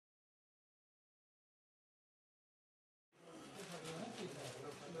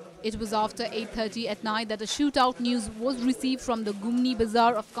It was after 8:30 at night that a shootout news was received from the Ghumni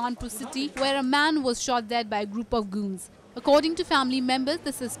Bazar of Kanpur city, where a man was shot dead by a group of goons. According to family members,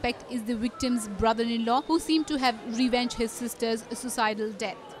 the suspect is the victim's brother-in-law, who seemed to have revenged his sister's suicidal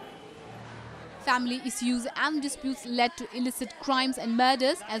death. Family issues and disputes led to illicit crimes and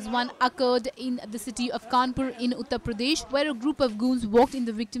murders, as one occurred in the city of Kanpur in Uttar Pradesh, where a group of goons walked in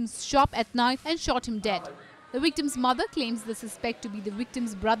the victim's shop at night and shot him dead. The victim's mother claims the suspect to be the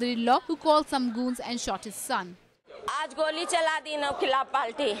victim's brother-in-law, who called some goons and shot his son. आज गोली चला दी नौ खिलाफ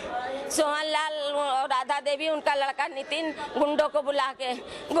party Sohan Lal और राधा देवी उनका लड़का नितिन गुंडों को बुला के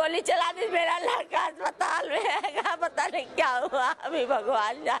गोली चला दी। मेरा लड़का अस्पताल में है, पता नहीं क्या हुआ, अभी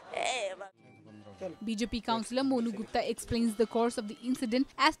भगवान जाने। BJP councillor Monu Gupta explains the course of the incident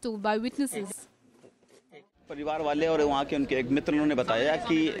as told by witnesses. परिवार वाले और वहाँ के उनके एक मित्र ने बताया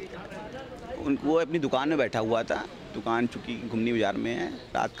कि वो अपनी दुकान में बैठा हुआ था। दुकान चूँकि घुमनी बाजार में है,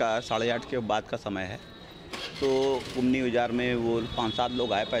 रात का 8:30 के बाद का समय है, तो घुमनी बाजार में वो 5-7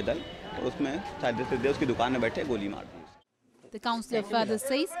 लोग आए पैदल और उसमें सीधे उसकी दुकान में बैठे गोली मार दी। The councillor further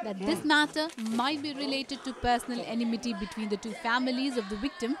says that this matter might be related to personal enmity between the two families of the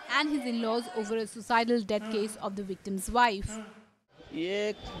victim and his in-laws over a suicidal death case of the victim's wife.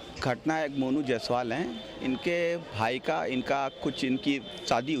 ये घटना एक मोनू जायसवाल हैं, इनके भाई का इनकी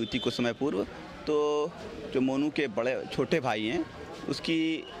शादी हुई थी कुछ समय पूर्व। तो जो मोनू के बड़े छोटे भाई हैं, उसकी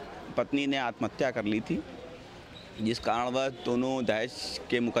पत्नी ने आत्महत्या कर ली थी, जिस कारण वह दोनों दहेज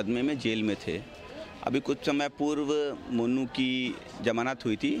के मुकदमे में जेल में थे। अभी कुछ समय पूर्व मोनू की जमानत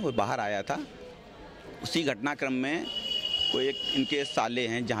हुई थी, वो बाहर आया था। उसी घटनाक्रम में कोई एक इनके साले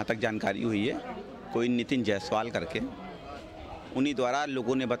हैं, जहाँ तक जानकारी हुई है, कोई नितिन जायसवाल करके, उन्हीं द्वारा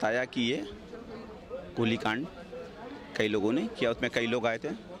लोगों ने बताया कि ये गोलीकांड कई लोगों ने किया, उसमें कई लोग आए थे।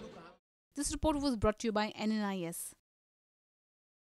 This report was brought to you by NNIS.